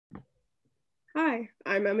Hi,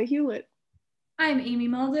 I'm Emma Hewlett. I'm Amy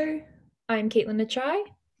Mulder. I'm Caitlin Achai.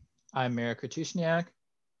 I'm Marek Kratushniak.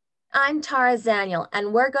 I'm Tara Zaniel,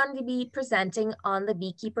 and we're going to be presenting on the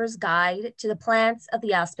Beekeeper's Guide to the Plants of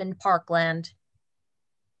the Aspen Parkland.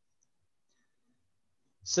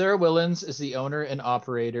 Sarah Willens is the owner and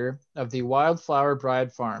operator of the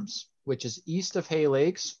WildflowerBride Farms, which is east of Hay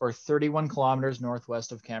Lakes or 31 kilometers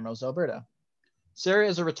northwest of Camrose, Alberta. Sarah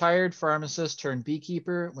is a retired pharmacist turned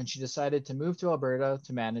beekeeper when she decided to move to Alberta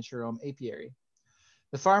to manage her own apiary.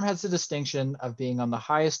 The farm has the distinction of being on the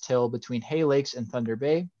highest hill between Hay Lakes and Thunder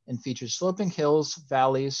Bay and features sloping hills,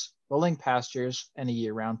 valleys, rolling pastures, and a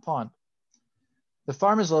year-round pond. The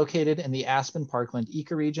farm is located in the Aspen Parkland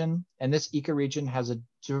ecoregion, and this ecoregion has a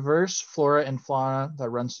diverse flora and fauna that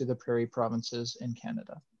runs through the prairie provinces in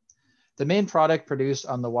Canada. The main product produced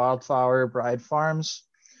on the WildflowerBride farms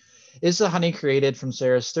is the honey created from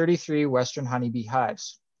Sarah's 33 Western honeybee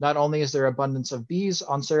hives. Not only is there abundance of bees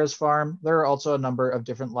on Sarah's farm, there are also a number of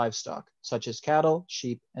different livestock, such as cattle,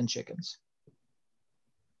 sheep, and chickens.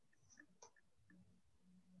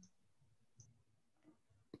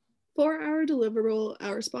 For our deliverable,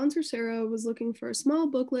 our sponsor Sarah was looking for a small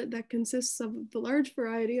booklet that consists of the large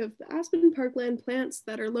variety of the Aspen Parkland plants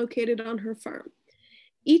that are located on her farm.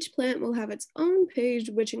 Each plant will have its own page,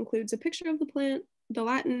 which includes a picture of the plant, the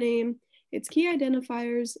Latin name, its key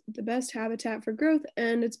identifiers, the best habitat for growth,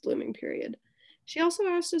 and its blooming period. She also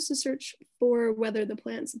asked us to search for whether the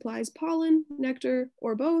plant supplies pollen, nectar,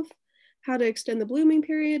 or both, how to extend the blooming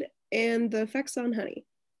period, and the effects on honey.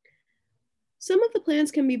 Some of the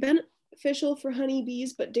plants can be beneficial for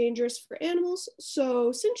honeybees, but dangerous for animals.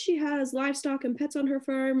 So since she has livestock and pets on her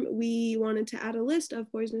farm, we wanted to add a list of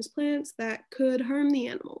poisonous plants that could harm the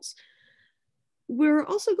animals. We're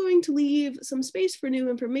also going to leave some space for new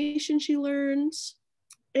information she learns.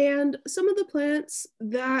 And some of the plants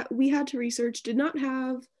that we had to research did not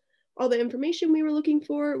have all the information we were looking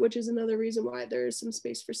for, which is another reason why there's some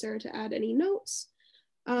space for Sarah to add any notes.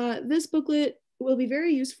 This booklet will be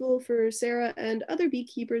very useful for Sarah and other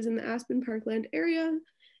beekeepers in the Aspen Parkland area.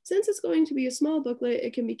 Since it's going to be a small booklet,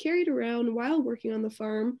 it can be carried around while working on the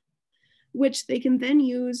farm, which they can then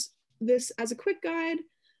use this as a quick guide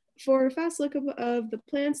for a fast look of the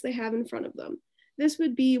plants they have in front of them. This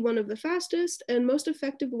would be one of the fastest and most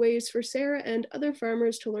effective ways for Sarah and other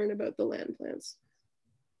farmers to learn about the land plants.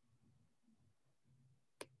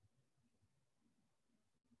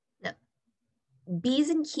 Bees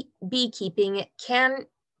and beekeeping can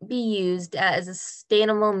be used as a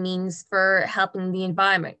sustainable means for helping the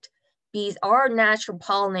environment. Bees are natural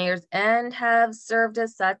pollinators and have served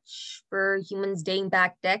as such for humans dating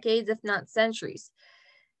back decades, if not centuries.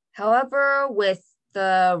 However, with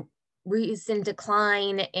the recent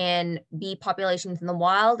decline in bee populations in the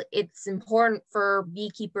wild, it's important for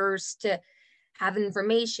beekeepers to have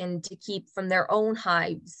information to keep from their own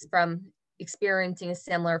hives from experiencing a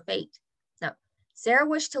similar fate. Now, Sarah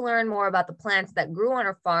wished to learn more about the plants that grew on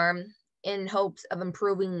her farm in hopes of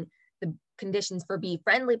improving the conditions for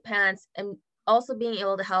bee-friendly plants and also being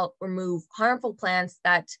able to help remove harmful plants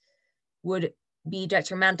that would be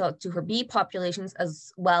detrimental to her bee populations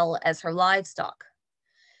as well as her livestock.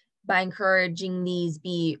 By encouraging these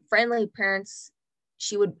bee-friendly plants,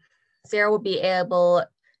 Sarah would be able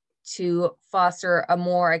to foster a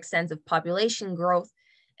more extensive population growth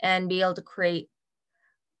and be able to create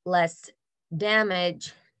less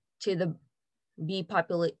damage to the bee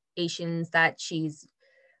populations that she's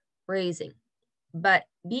raising. But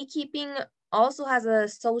beekeeping also has a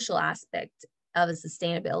social aspect of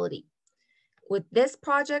sustainability. With this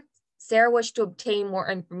project, Sarah wished to obtain more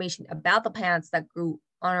information about the plants that grew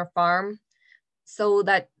on her farm so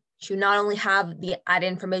that she would not only have the added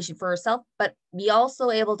information for herself, but be also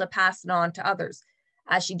able to pass it on to others.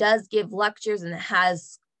 As she does give lectures and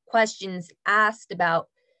has questions asked about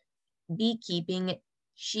beekeeping,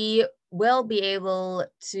 she will be able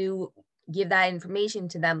to give that information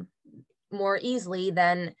to them more easily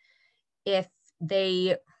than if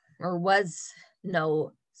there was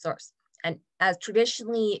no source. And as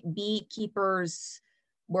traditionally beekeepers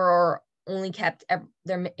were only kept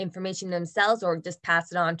their information themselves or just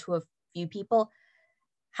pass it on to a few people,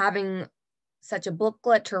 having such a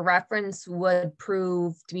booklet to reference would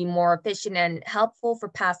prove to be more efficient and helpful for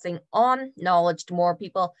passing on knowledge to more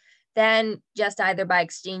people than just either by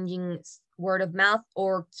exchanging word of mouth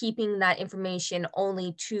or keeping that information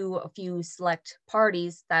only to a few select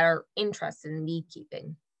parties that are interested in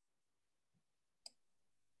beekeeping.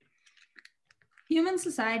 Human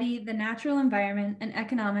society, the natural environment, and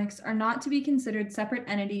economics are not to be considered separate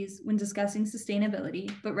entities when discussing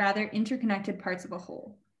sustainability, but rather interconnected parts of a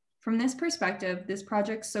whole. From this perspective, this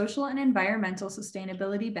project's social and environmental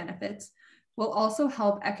sustainability benefits will also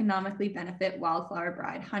help economically benefit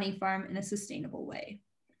WildflowerBride Honey Farm in a sustainable way.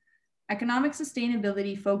 Economic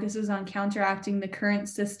sustainability focuses on counteracting the current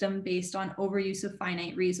system based on overuse of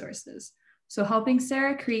finite resources. So helping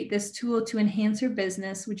Sarah create this tool to enhance her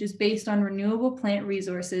business, which is based on renewable plant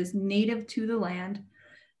resources native to the land,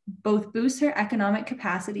 both boosts her economic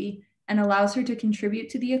capacity and allows her to contribute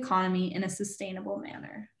to the economy in a sustainable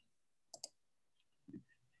manner.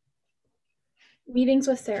 Meetings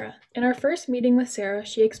with Sarah. In our first meeting with Sarah,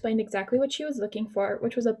 she explained exactly what she was looking for,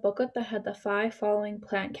 which was a booklet that had the 5 following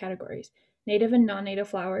plant categories: native and non-native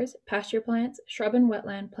flowers, pasture plants, shrub and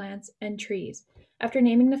wetland plants, and trees. After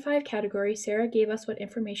naming the 5 categories, Sarah gave us what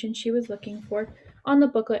information she was looking for on the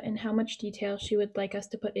booklet and how much detail she would like us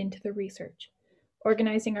to put into the research.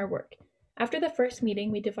 Organizing our work. After the first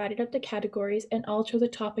meeting, we divided up the categories and all chose a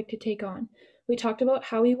topic to take on. We talked about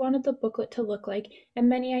how we wanted the booklet to look like, and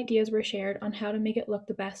many ideas were shared on how to make it look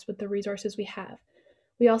the best with the resources we have.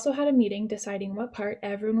 We also had a meeting deciding what part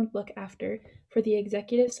everyone would look after for the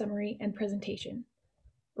executive summary and presentation.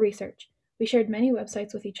 Research. We shared many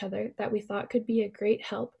websites with each other that we thought could be a great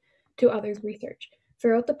help to others' research.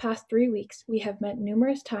 Throughout the past 3 weeks, we have met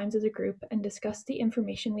numerous times as a group and discussed the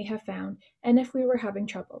information we have found and if we were having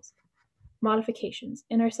troubles. Modifications.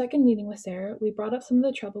 In our second meeting with Sarah, we brought up some of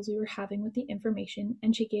the troubles we were having with the information,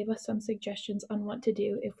 and she gave us some suggestions on what to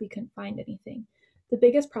do if we couldn't find anything. The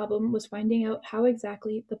biggest problem was finding out how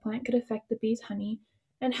exactly the plant could affect the bees' honey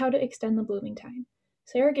and how to extend the blooming time.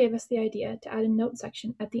 Sarah gave us the idea to add a note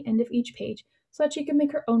section at the end of each page so that she could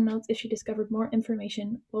make her own notes if she discovered more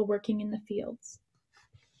information while working in the fields.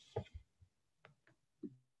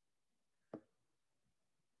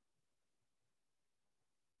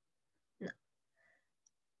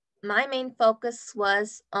 My main focus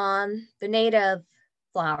was on the native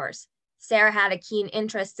flowers. Sarah had a keen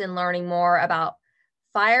interest in learning more about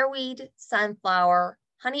fireweed, sunflower,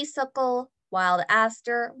 honeysuckle, wild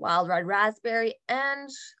aster, wild red raspberry, and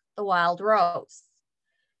the wild rose.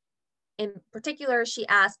 In particular, she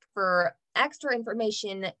asked for extra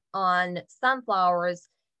information on sunflowers,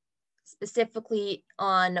 specifically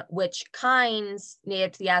on which kinds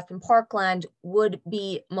native to the Aspen parkland would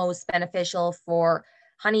be most beneficial for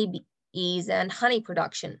honeybees and honey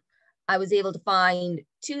production. I was able to find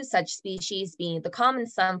 2 such species, being the common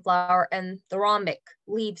sunflower and the rhombic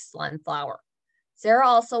leaf sunflower. Sarah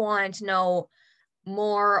also wanted to know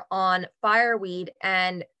more on fireweed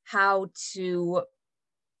and how to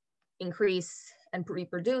increase and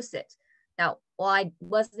reproduce it. Now, while I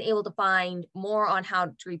wasn't able to find more on how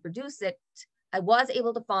to reproduce it, I was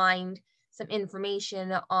able to find some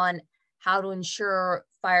information on how to ensure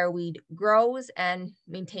fireweed grows and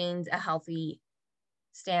maintains a healthy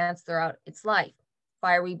stance throughout its life.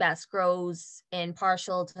 Fireweed best grows in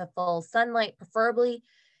partial to full sunlight, preferably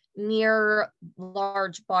near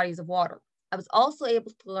large bodies of water. I was also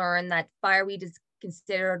able to learn that fireweed is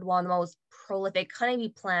considered one of the most prolific honeybee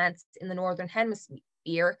plants in the Northern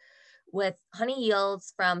Hemisphere, with honey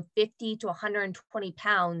yields from 50 to 120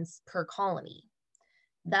 pounds per colony.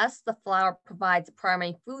 Thus, the flower provides a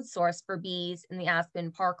primary food source for bees in the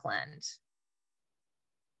Aspen parkland.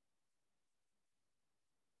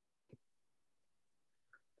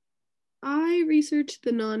 I researched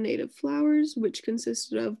the non-native flowers, which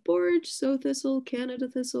consisted of borage, sow thistle, Canada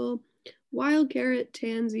thistle, wild carrot,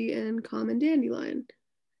 tansy, and common dandelion.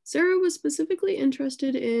 Sarah was specifically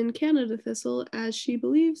interested in Canada thistle as she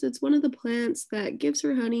believes it's one of the plants that gives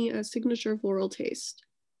her honey a signature floral taste.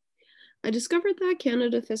 I discovered that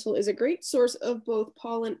Canada thistle is a great source of both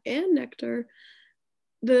pollen and nectar.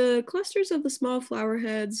 The clusters of the small flower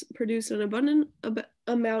heads produce an abundant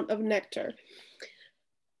amount of nectar.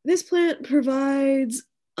 This plant provides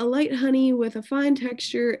a light honey with a fine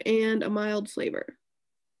texture and a mild flavor.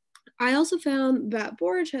 I also found that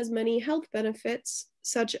borage has many health benefits,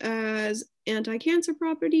 such as anti-cancer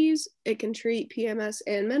properties. It can treat PMS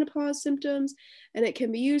and menopause symptoms, and it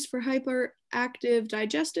can be used for hyperactive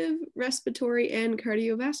digestive, respiratory, and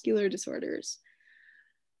cardiovascular disorders.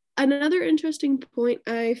 Another interesting point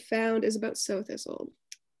I found is about sow thistle.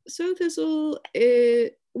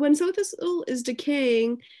 When sow thistle is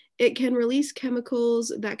decaying, it can release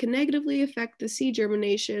chemicals that can negatively affect the seed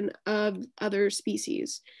germination of other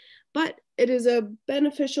species. But it is a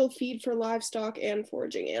beneficial feed for livestock and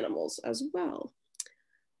foraging animals as well.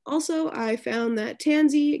 Also, I found that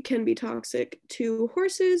tansy can be toxic to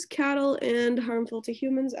horses, cattle, and harmful to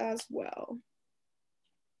humans as well.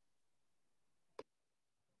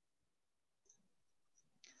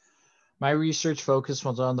 My research focus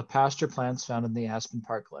was on the pasture plants found in the Aspen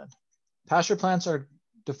parkland. Pasture plants are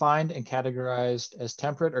defined and categorized as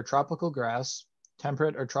temperate or tropical grass,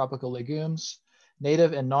 temperate or tropical legumes,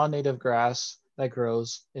 native and non-native grass that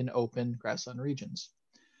grows in open grassland regions.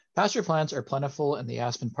 Pasture plants are plentiful in the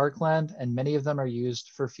aspen parkland, and many of them are used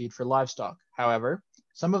for feed for livestock. However,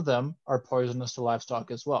 some of them are poisonous to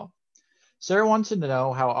livestock as well. Sarah wanted to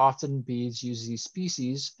know how often bees use these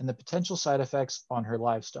species and the potential side effects on her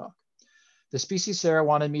livestock. The species Sarah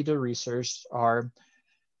wanted me to research are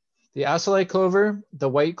the azalea clover, the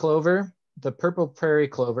white clover, the purple prairie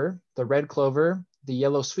clover, the red clover, the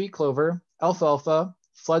yellow sweet clover, alfalfa,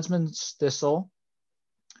 Fledsman's thistle,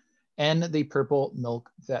 and the purple milk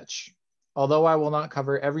vetch. Although I will not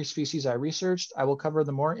cover every species I researched, I will cover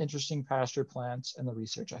the more interesting pasture plants and the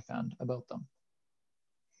research I found about them.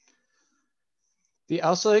 The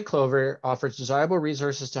azalea clover offers desirable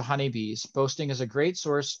resources to honeybees, boasting as a great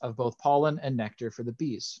source of both pollen and nectar for the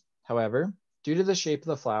bees. However, due to the shape of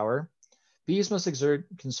the flower, bees must exert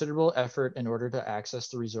considerable effort in order to access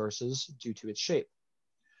the resources due to its shape.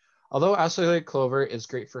 Although azalea clover is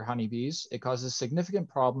great for honeybees, it causes significant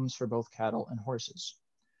problems for both cattle and horses.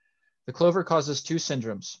 The clover causes two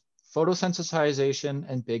syndromes, photosensitization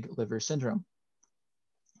and big liver syndrome.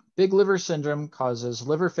 Big liver syndrome causes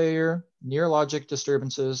liver failure, neurologic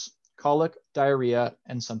disturbances, colic, diarrhea,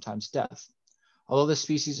 and sometimes death. Although this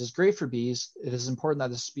species is great for bees, it is important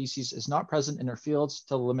that the species is not present in her fields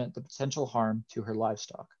to limit the potential harm to her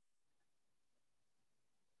livestock.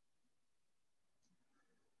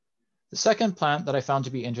 The second plant that I found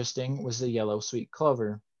to be interesting was the yellow sweet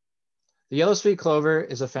clover. The yellow sweet clover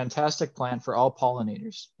is a fantastic plant for all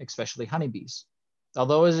pollinators, especially honeybees.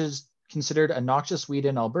 Although it is considered a noxious weed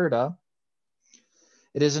in Alberta,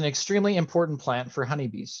 it is an extremely important plant for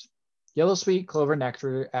honeybees. Yellow sweet clover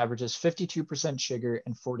nectar averages 52% sugar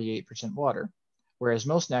and 48% water, whereas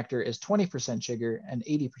most nectar is 20% sugar and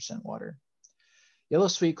 80% water. Yellow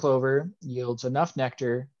sweet clover yields enough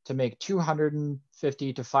nectar to make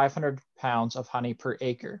 250 to 500 pounds of honey per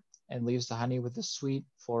acre and leaves the honey with a sweet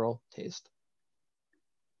floral taste.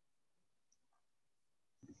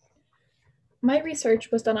 My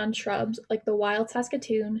research was done on shrubs like the wild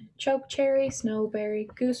Saskatoon, chokecherry, snowberry,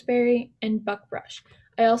 gooseberry, and buckbrush.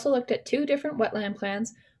 I also looked at 2 different wetland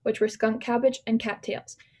plants, which were skunk cabbage and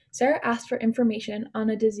cattails. Sarah asked for information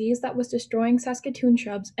on a disease that was destroying Saskatoon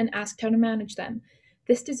shrubs and asked how to manage them.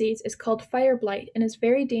 This disease is called fire blight and is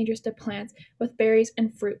very dangerous to plants with berries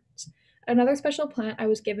and fruits. Another special plant I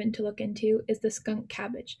was given to look into is the skunk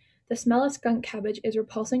cabbage. The smell of skunk cabbage is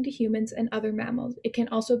repulsing to humans and other mammals. It can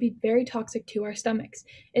also be very toxic to our stomachs.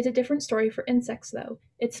 It's a different story for insects, though.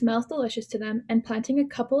 It smells delicious to them, and planting a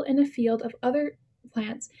couple in a field of other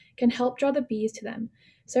plants can help draw the bees to them.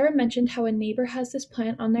 Sarah mentioned how a neighbor has this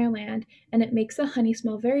plant on their land, and it makes the honey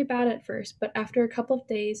smell very bad at first, but after a couple of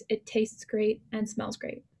days, it tastes great and smells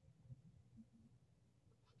great.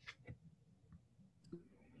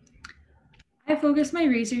 I focused my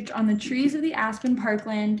research on the trees of the aspen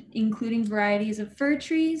parkland, including varieties of fir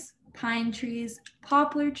trees, pine trees,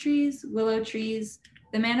 poplar trees, willow trees,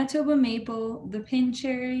 the Manitoba maple, the pin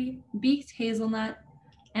cherry, beaked hazelnut,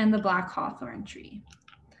 and the black hawthorn tree.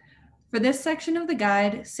 For this section of the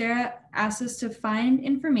guide, Sarah asked us to find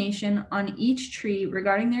information on each tree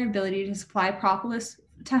regarding their ability to supply propolis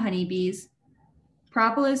to honeybees,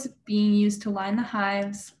 propolis being used to line the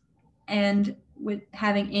hives, and with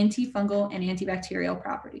having antifungal and antibacterial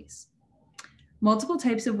properties. Multiple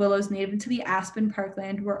types of willows native to the aspen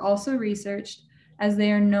parkland were also researched, as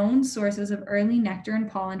they are known sources of early nectar and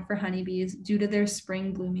pollen for honeybees due to their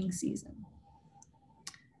spring blooming season.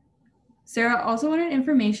 Sarah also wanted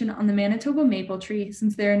information on the Manitoba maple tree,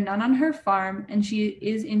 since there are none on her farm and she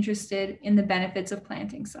is interested in the benefits of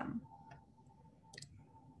planting some.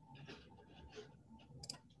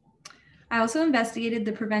 I also investigated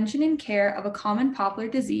the prevention and care of a common poplar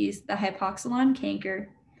disease, the hypoxylon canker,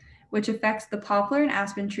 which affects the poplar and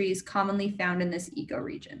aspen trees commonly found in this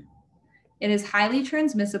ecoregion. It is highly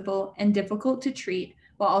transmissible and difficult to treat,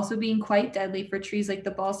 while also being quite deadly for trees like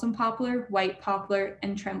the balsam poplar, white poplar,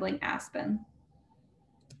 and trembling aspen.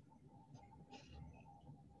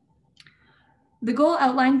 The goal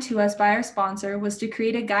outlined to us by our sponsor was to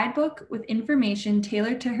create a guidebook with information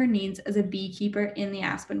tailored to her needs as a beekeeper in the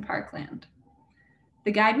aspen parkland.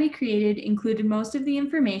 The guide we created included most of the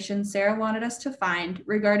information Sarah wanted us to find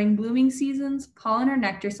regarding blooming seasons, pollen or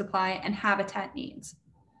nectar supply, and habitat needs.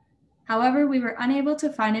 However, we were unable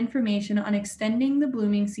to find information on extending the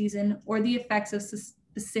blooming season or the effects of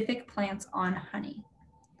specific plants on honey.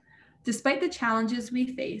 Despite the challenges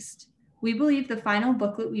we faced, we believe the final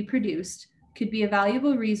booklet we produced could be a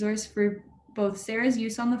valuable resource for both Sarah's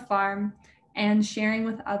use on the farm and sharing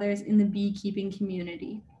with others in the beekeeping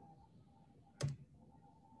community.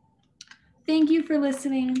 Thank you for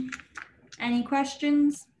listening. Any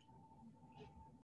questions?